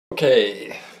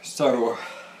Okay, so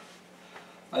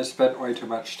I spent way too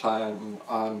much time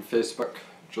on Facebook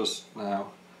just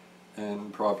now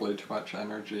and probably too much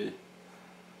energy.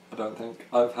 I don't think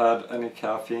I've had any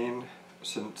caffeine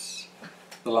since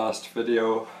the last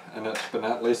video, and it's been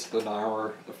at least an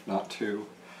hour, if not two,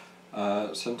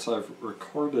 since I've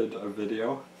recorded a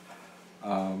video.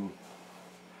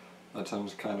 That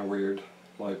sounds kind of weird,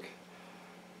 like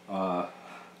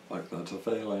that's a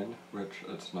failing, which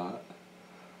it's not.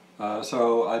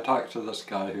 So I talked to this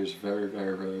guy who's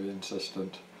very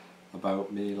insistent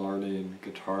about me learning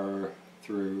guitar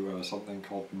through something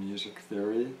called music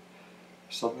theory,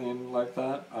 something like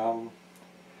that.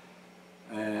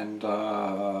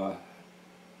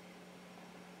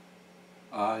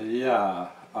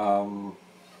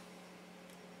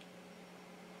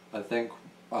 I think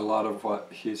a lot of what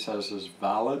he says is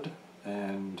valid,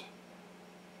 and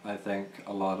I think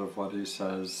a lot of what he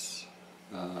says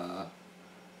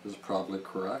is probably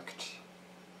correct.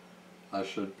 I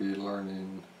should be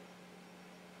learning,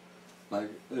 like,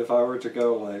 if I were to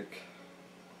go like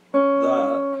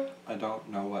that, I don't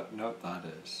know what note that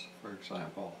is, for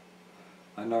example.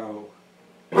 I know,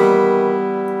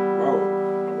 whoa.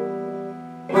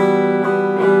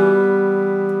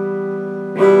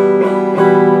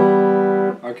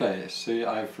 Okay, see,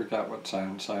 I forget what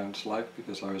sound sounds like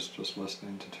because I was just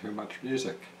listening to too much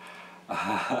music.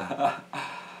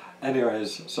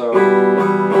 Anyways, so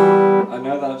I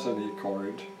know that's an E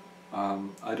chord.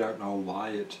 I don't know why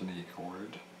it's an E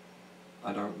chord.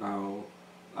 I don't know,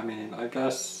 I mean, I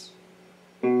guess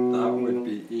that would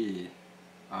be E,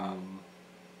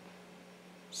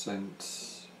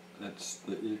 since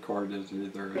the E chord is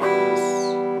either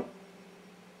this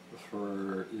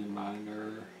for E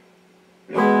minor,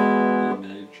 E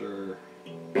major,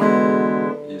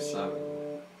 E7.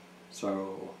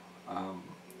 So,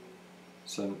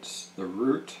 since the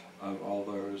root of all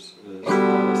those is this,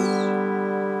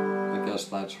 I guess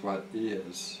that's what E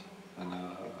is. And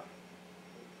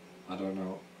I don't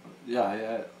know.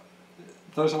 Yeah,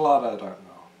 there's a lot I don't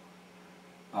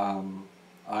know.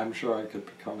 I'm sure I could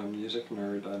become a music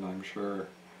nerd, and I'm sure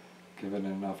given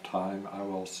enough time I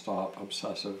will stop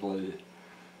obsessively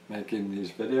making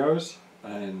these videos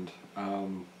and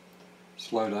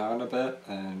slow down a bit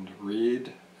and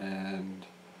read and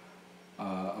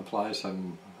apply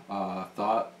some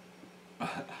thought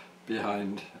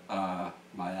behind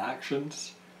my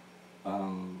actions.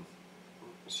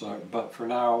 But for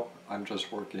now, I'm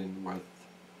just working with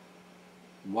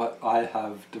what I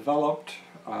have developed,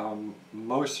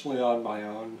 mostly on my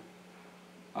own.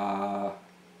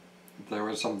 There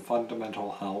was some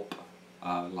fundamental help,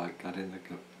 like getting the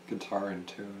guitar in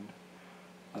tune.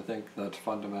 I think that's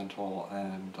fundamental,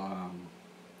 and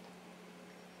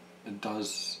it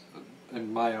does,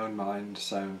 in my own mind,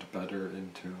 sound better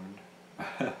in tune.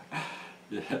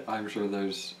 Yeah, I'm sure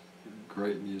there's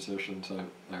great musicians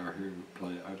out there who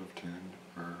play out of tune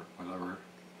or whatever.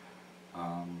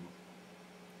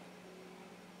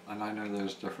 And I know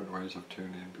there's different ways of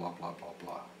tuning, blah blah blah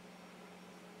blah.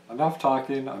 Enough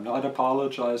talking. I'm not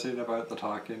apologizing about the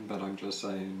talking, but I'm just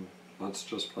saying, let's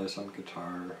just play some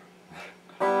guitar.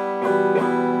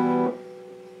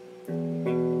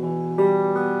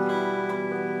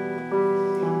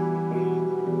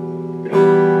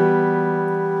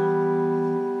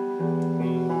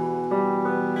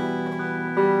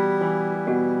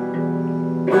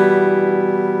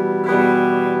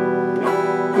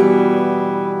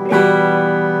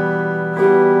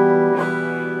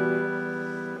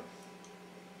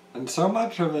 And so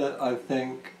much of it, I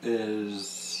think,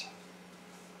 is,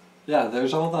 yeah,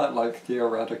 there's all that, like,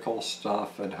 theoretical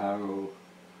stuff and how,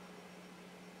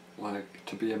 like,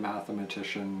 to be a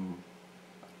mathematician,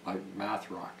 like, math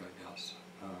rock, I guess,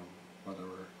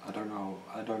 whatever, I don't know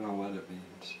what it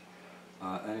means.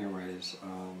 Anyways,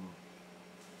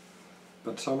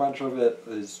 but so much of it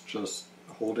is just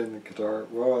holding the guitar.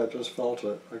 Whoa, I just felt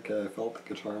it. Okay, I felt the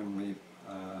guitar in me.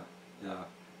 Yeah,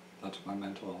 that's my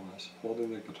mental illness.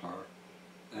 Holding the guitar.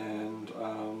 And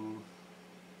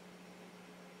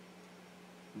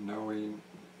knowing,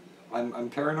 I'm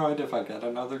paranoid if I get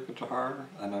another guitar,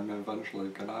 and I'm eventually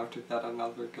gonna have to get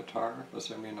another guitar,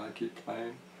 assuming I keep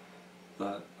playing,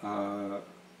 that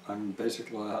I'm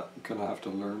basically gonna have to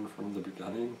learn from the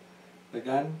beginning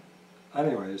again.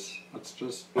 Anyways, let's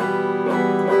just...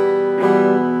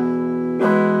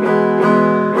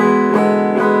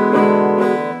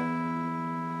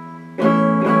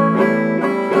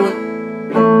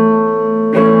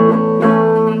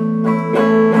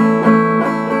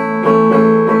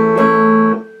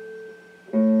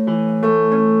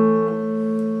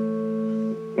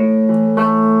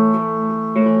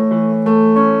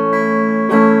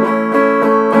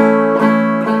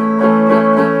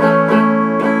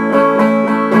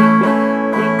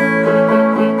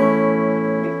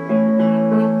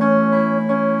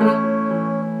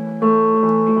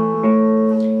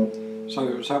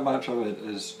 so much of it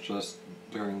is just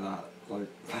doing that, like,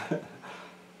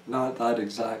 not that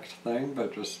exact thing,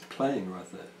 but just playing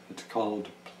with it. It's called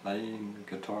playing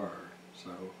guitar,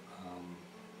 so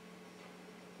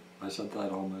I said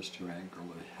that almost too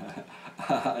angrily.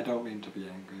 I don't mean to be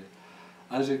angry.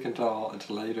 As you can tell, it's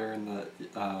later in the,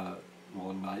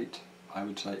 well, night. I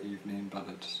would say evening, but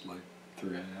it's like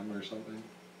 3 a.m. or something.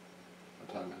 What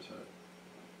time is it?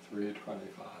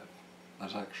 3:25.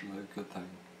 That's actually a good thing,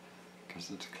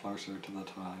 because it's closer to the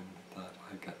time that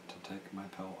I get to take my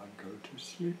pill and go to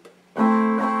sleep.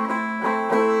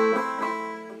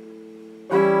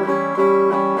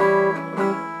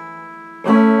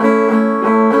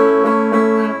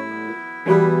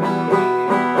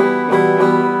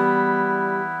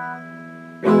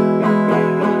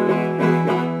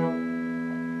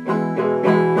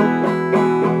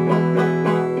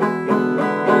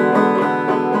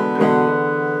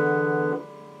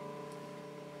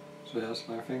 So yes,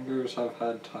 my fingers have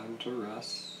had time to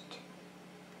rest.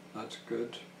 That's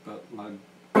good, but my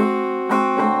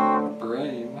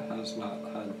brain has not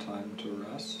had time to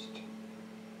rest.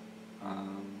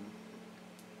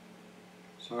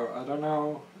 So I don't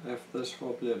know if this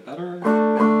will be a better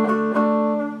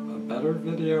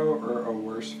video or a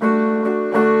worse video,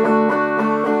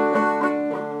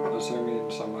 assuming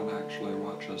someone actually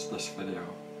watches this video,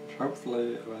 which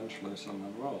hopefully eventually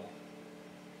someone will.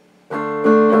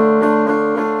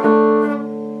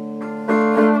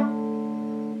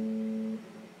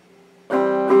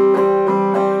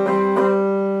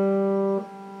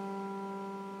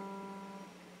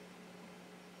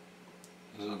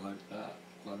 Is it like that?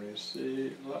 Let me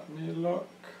see, let me look.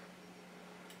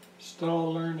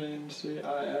 Still learning, see,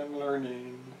 I am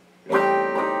learning.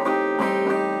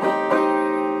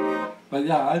 But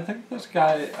yeah, I think this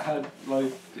guy had,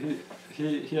 like,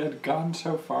 he had gone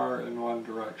so far in one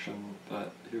direction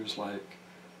that he was like,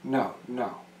 no,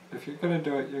 if you're gonna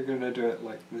do it, you're gonna do it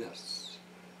like this.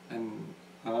 And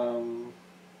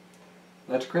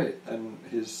that's great, and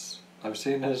I've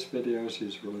seen his videos,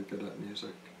 he's really good at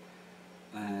music.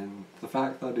 And the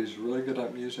fact that he's really good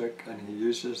at music and he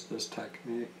uses this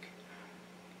technique,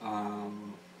 I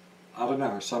don't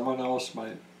know, someone else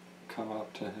might come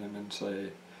up to him and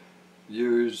say,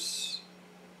 use,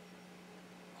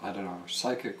 I don't know,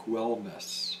 psychic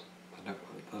wellness. I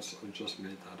just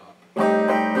made that up.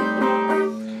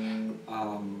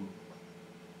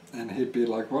 And he'd be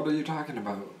like, what are you talking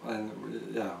about? And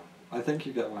yeah, I think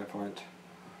you get my point.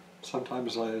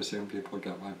 Sometimes I assume people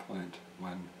get my point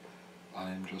when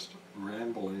I'm just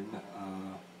rambling,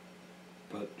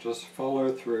 but just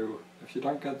follow through. If you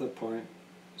don't get the point,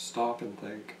 stop and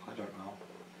think. I don't know.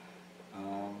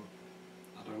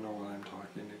 I don't know why I'm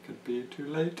talking. It could be too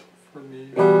late for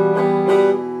me.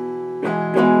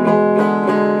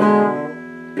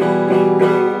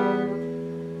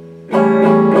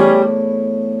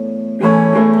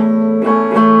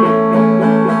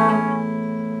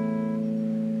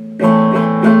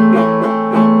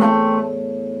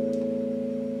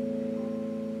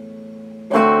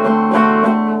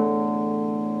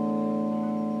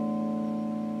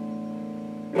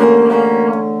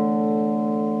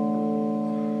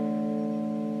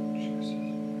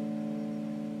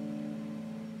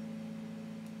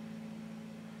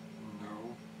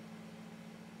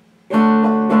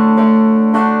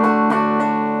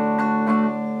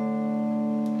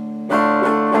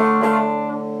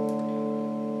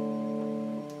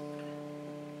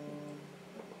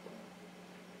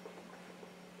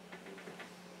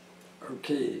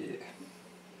 Okay.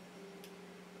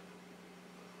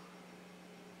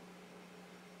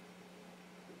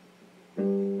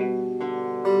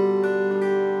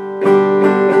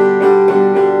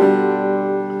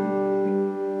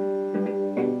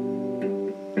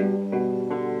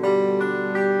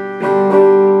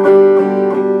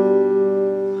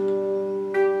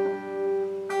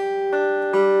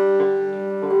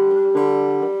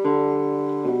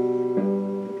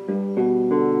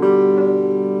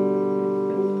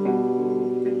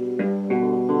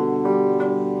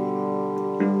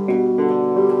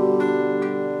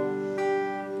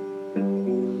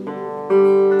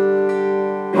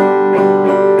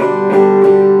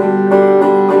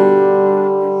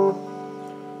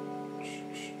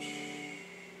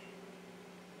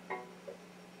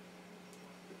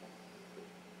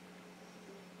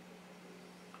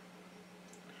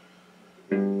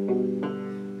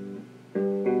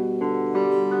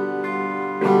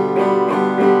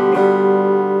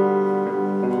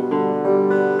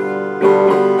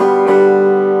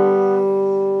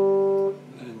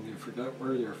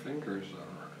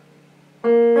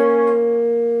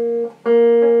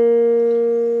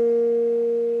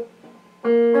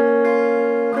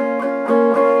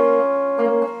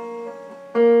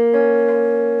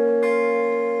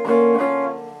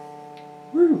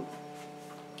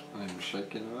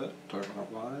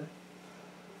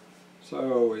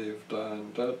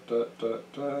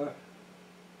 but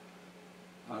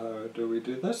how do we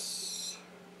do this?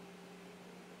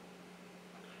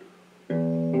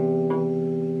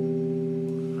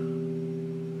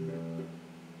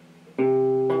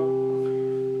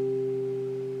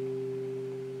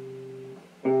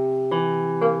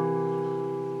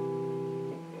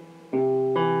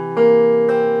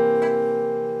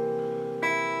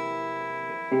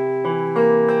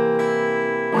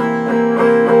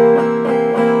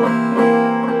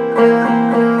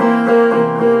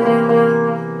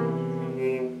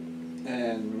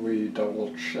 And we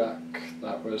double check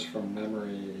that was from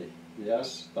memory.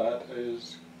 Yes, that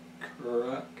is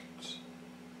correct.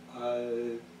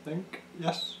 I think,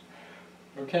 yes.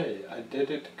 Okay, I did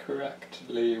it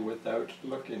correctly without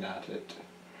looking at it.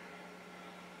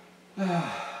 My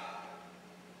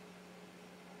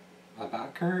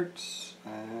back hurts,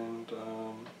 and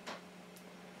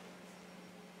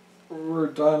we're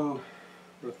done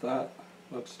with that.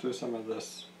 Let's do some of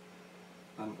this.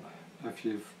 And if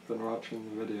you've been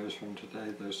watching the videos from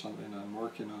today, there's something I'm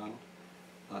working on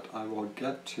that I will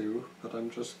get to, but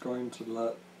I'm just going to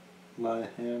let my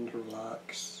hand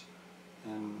relax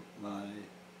and my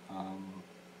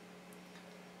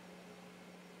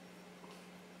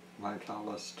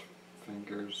calloused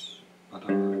fingers,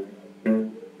 whatever.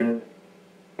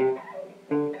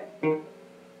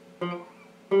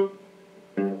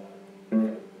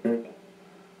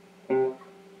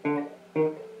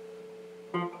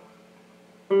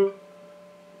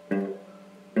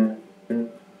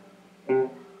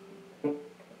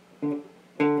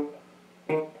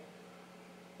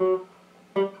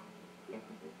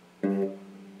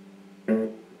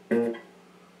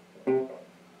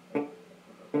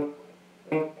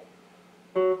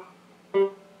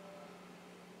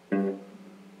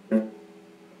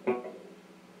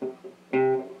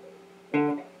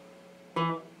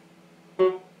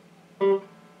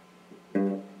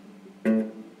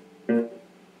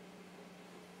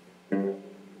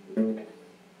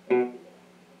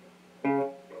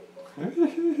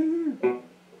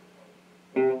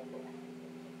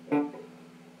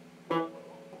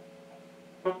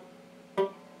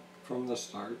 From the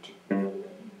start.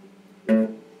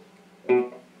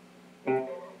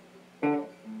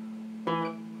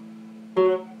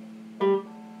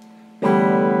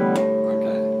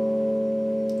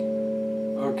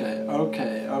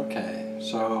 Okay.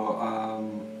 So,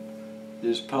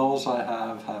 these pills I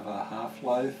have a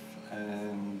half-life,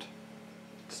 and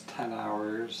it's 10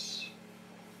 hours.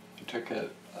 I took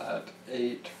it at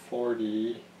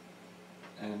 8:40,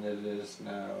 and it is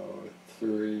now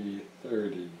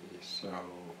 3:30, so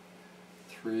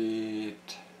 3,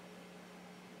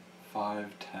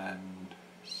 5, 10,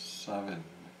 7.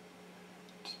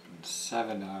 It's been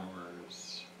 7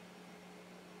 hours.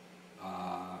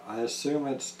 I assume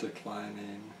it's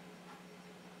declining.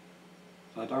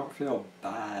 I don't feel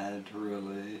bad,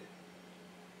 really.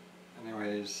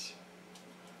 Anyways,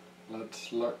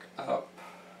 let's look up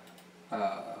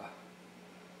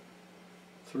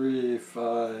 3,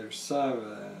 5,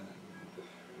 7.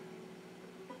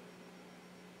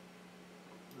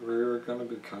 We're going to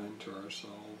be kind to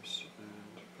ourselves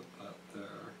and put that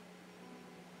there.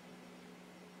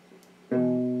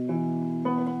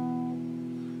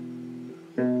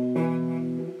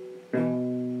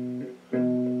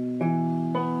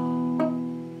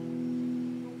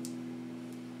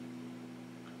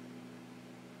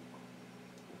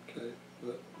 Okay,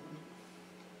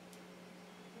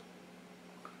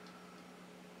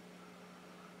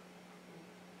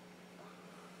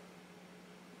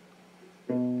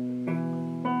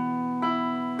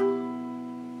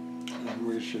 and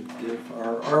we should give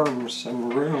our arms some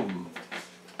room.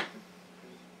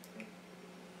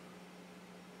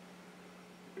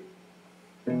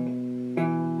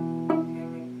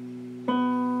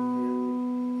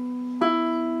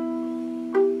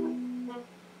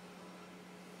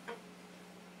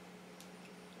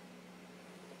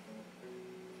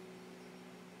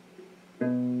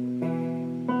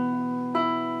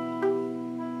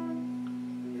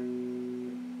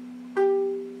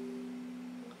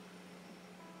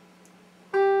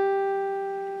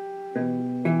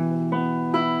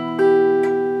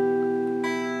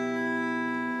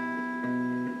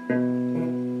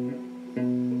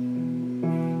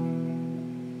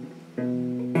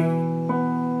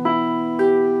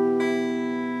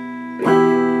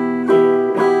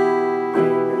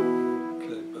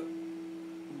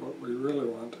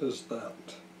 Is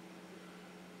that?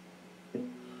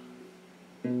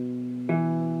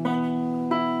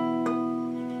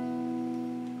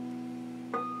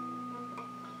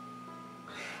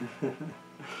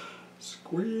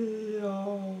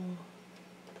 Squeal.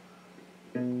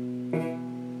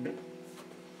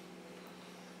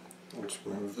 let's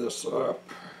move this up.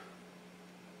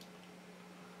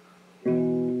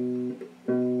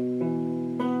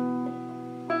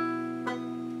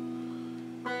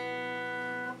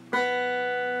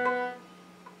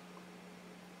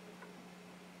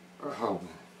 Oh,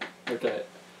 okay,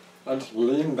 let's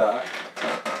lean back.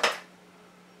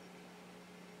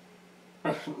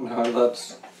 No,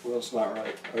 that's not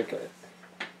right. Okay.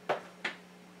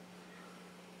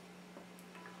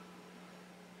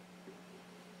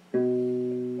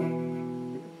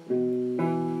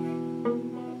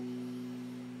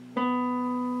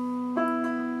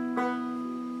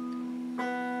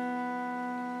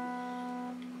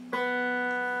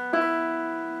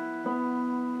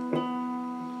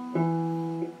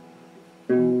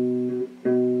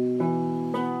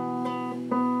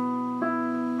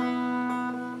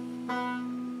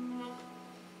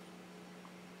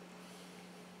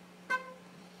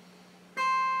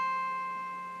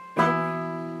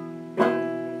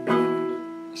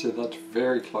 See, that's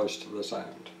very close to the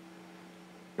sound.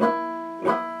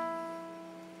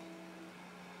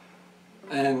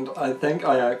 And I think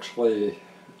I actually,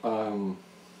 you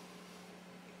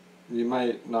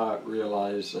might not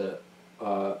realize it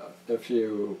if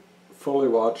you fully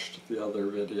watched the other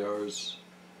videos,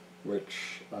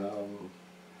 which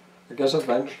I guess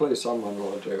eventually someone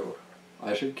will do.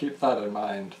 I should keep that in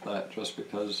mind, that just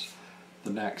because the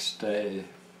next day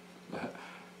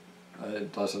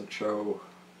it doesn't show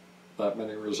that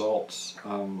many results,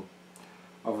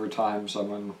 over time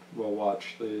someone will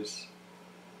watch these.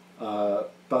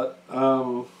 But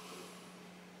I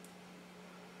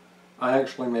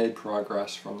actually made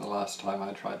progress from the last time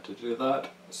I tried to do that,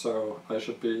 so I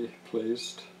should be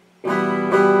pleased. And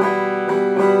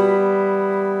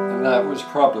that was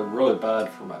probably really bad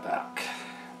for my back.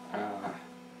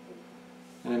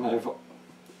 And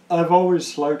I've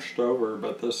always slouched over,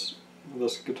 but this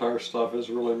guitar stuff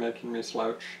is really making me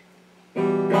slouch.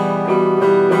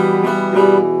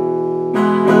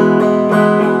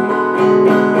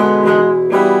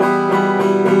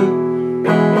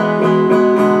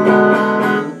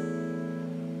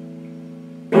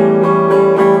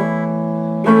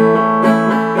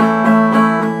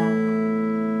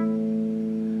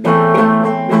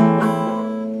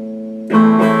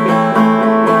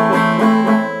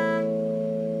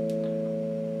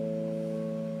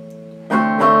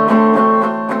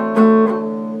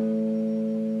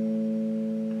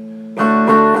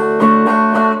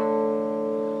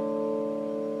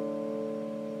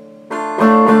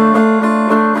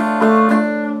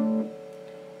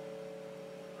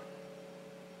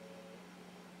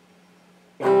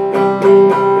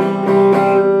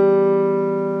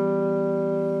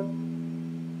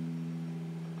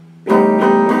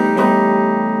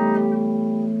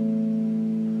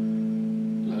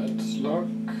 Let's look.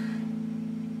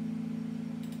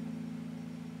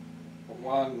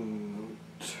 1,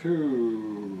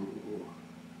 2,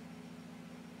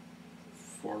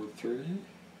 4, 3.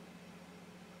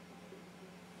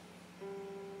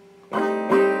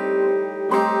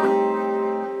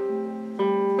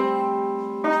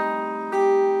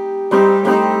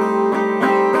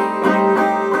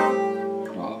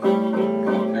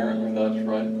 Apparently that's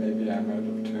right. Maybe I'm out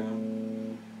of tune.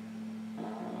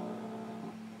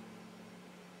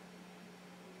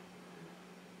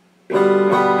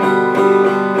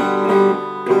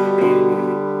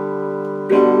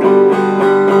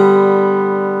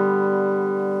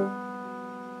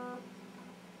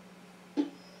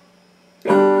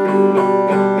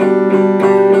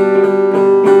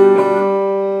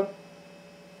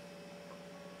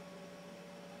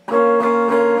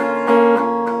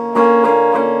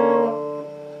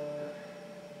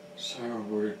 So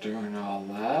we're doing all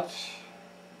that.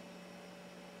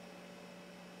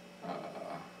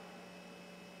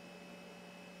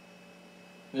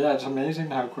 Yeah, it's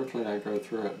amazing how quickly I go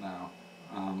through it now.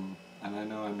 And I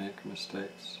know I make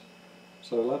mistakes.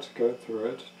 So let's go through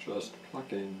it just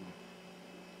plucking.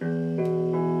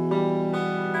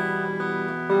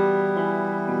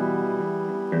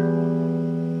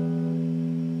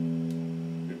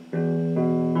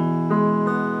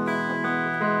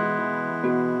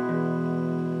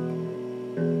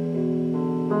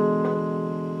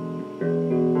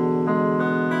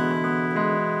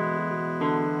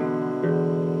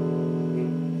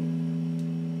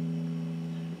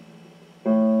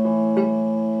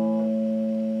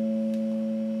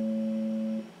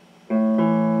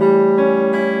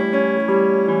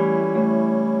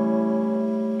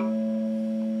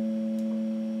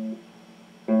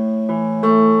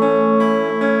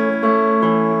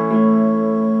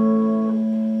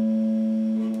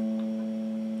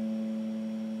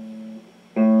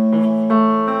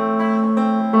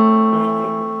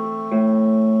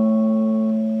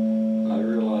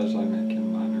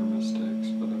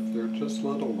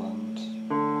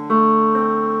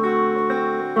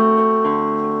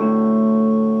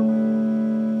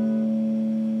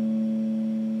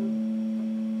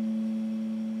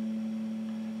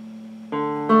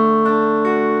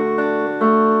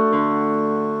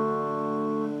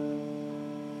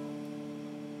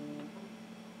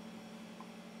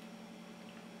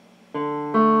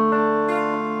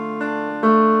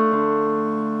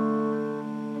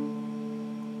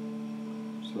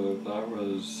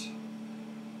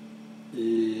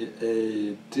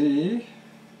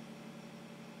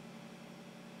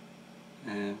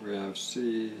 and we have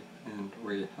C, and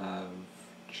we have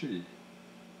G.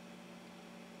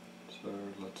 So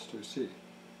let's do C.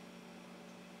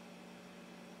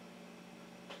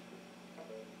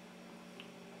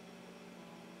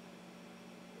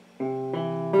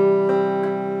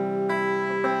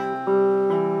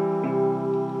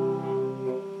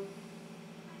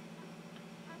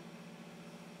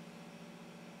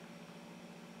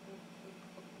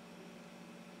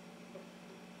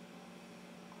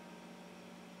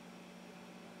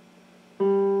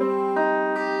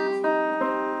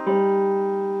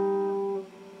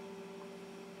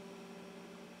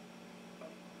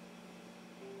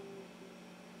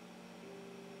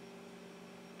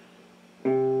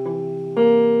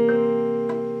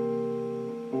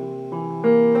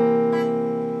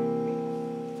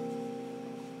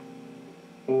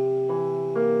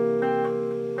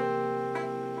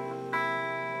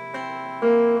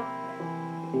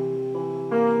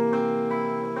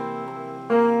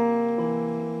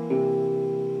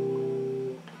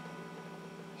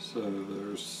 So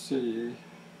there's C.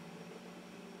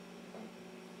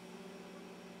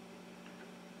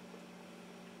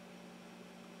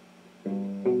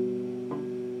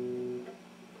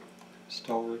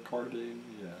 Still recording?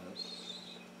 Yes.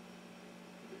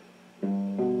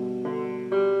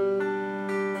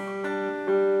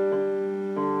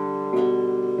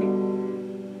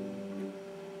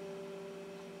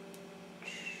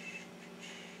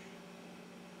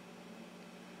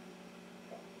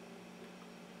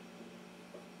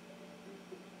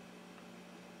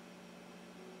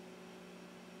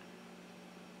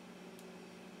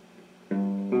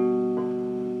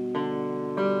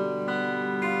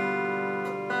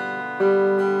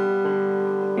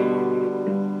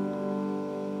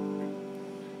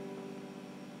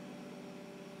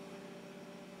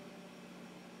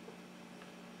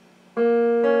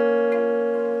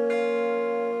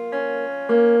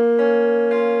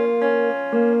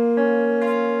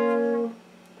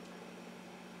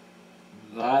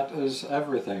 That is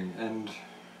everything, and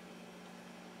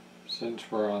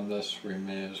since we're on this, we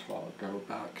may as well go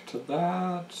back to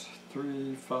that.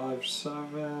 3, 5,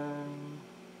 7.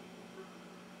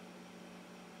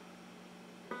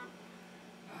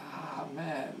 Ah,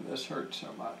 man, this hurts so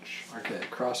much. Okay,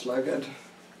 cross-legged.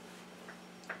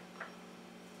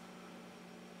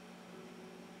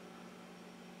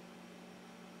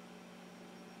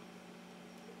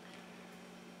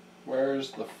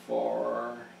 Where's the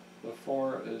 4? The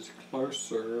 4 is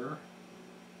closer,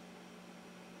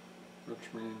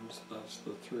 which means that's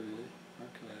the 3.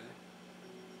 Okay.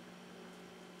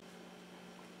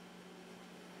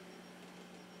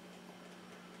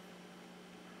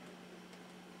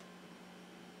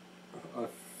 I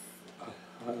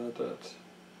had it.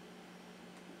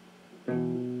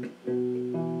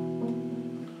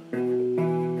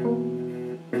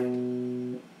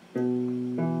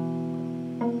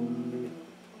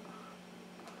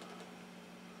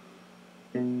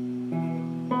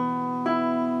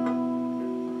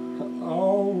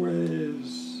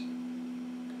 Always.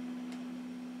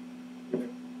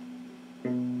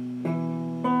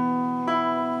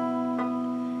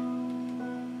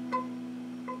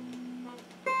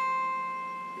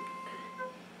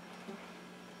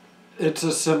 It's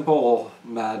a simple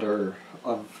matter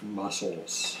of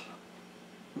muscles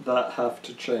that have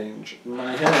to change. In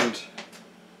my hand,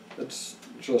 it's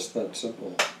just that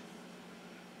simple.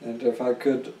 And if I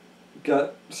could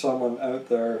get someone out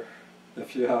there,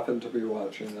 if you happen to be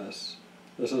watching this,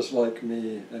 this is like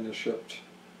me in a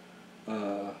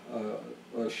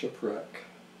shipwreck,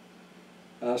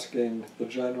 asking the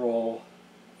general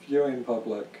viewing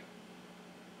public,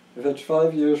 if it's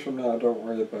 5 years from now, don't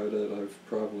worry about it, I've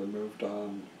probably moved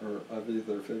on, or I've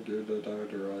either figured it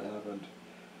out or I haven't.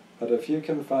 But if you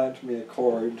can find me a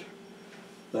chord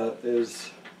that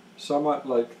is somewhat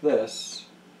like this,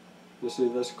 you see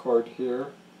this chord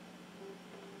here?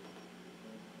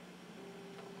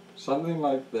 Something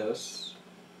like this.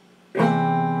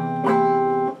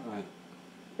 Right.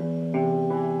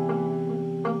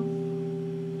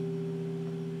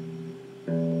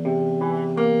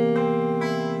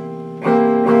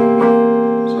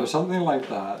 So something like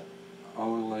that,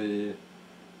 only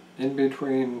in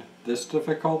between this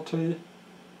difficulty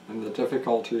and the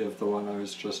difficulty of the one I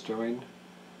was just doing,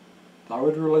 that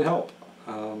would really help.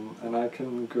 And I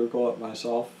can Google it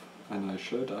myself, and I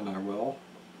should, and I will.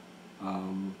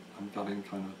 I'm getting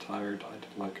kind of tired. I'd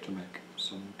like to make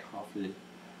some coffee.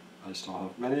 I still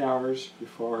have many hours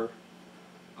before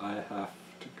I have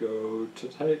to go to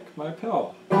take my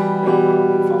pill.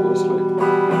 Fall asleep.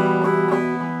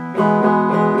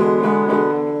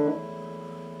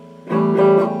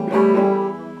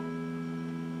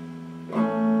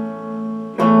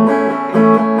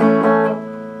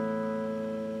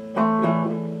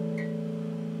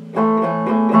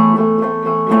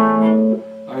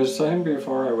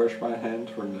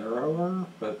 narrower,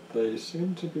 but they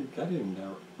seem to be getting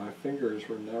narrow. My fingers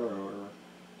were narrower.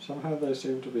 Somehow they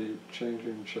seem to be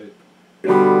changing shape.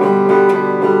 And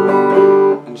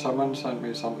someone sent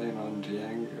me something on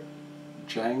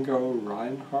Django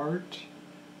Reinhardt,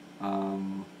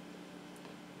 and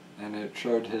it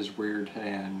showed his weird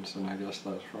hands, and I guess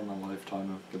that's from a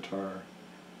lifetime of guitar.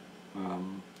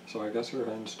 So I guess her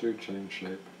hands do change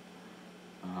shape.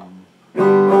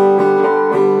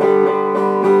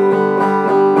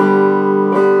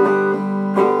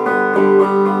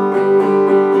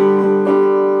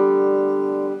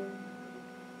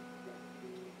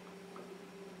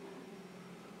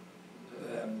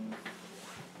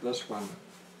 This one.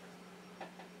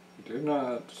 Do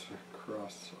not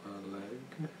cross our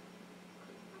leg.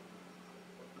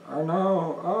 Oh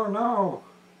no! Oh no!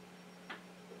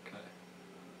 Okay.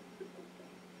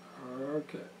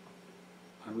 Okay.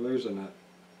 I'm losing it.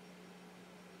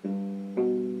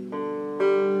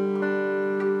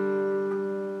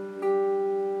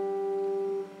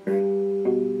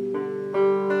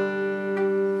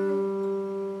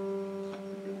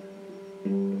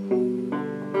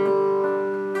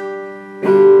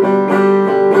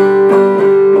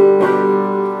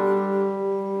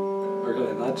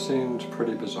 Okay, that seems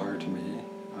pretty bizarre to me.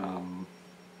 I'm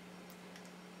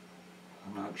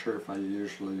not sure if I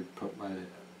usually put my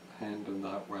hand in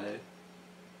that way.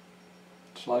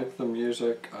 It's like the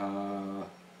music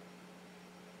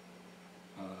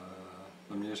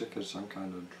is some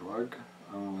kind of drug,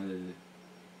 only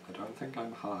I don't think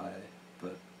I'm high,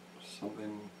 but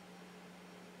something,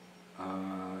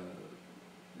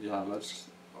 yeah,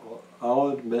 I'll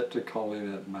admit to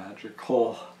calling it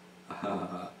magical.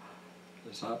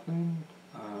 Is happening,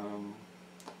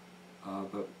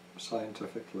 but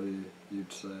scientifically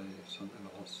you'd say something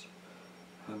else.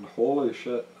 And holy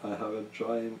shit, I have a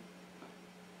giant,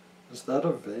 is that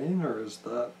a vein or is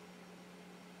that,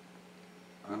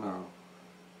 I don't know,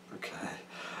 okay.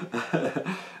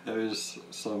 It was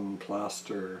some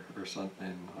plaster or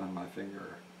something on my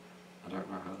finger. I don't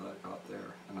know how that got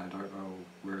there, and I don't know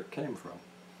where it came from.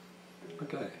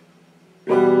 Okay.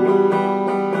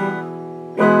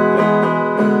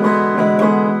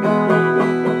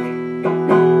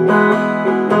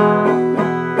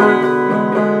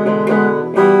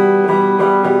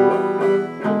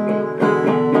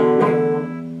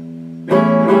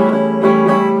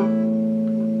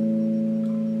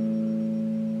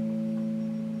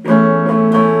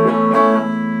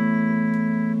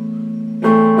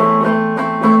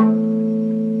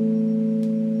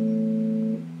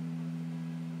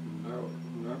 No,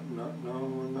 no, no, no,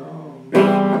 no.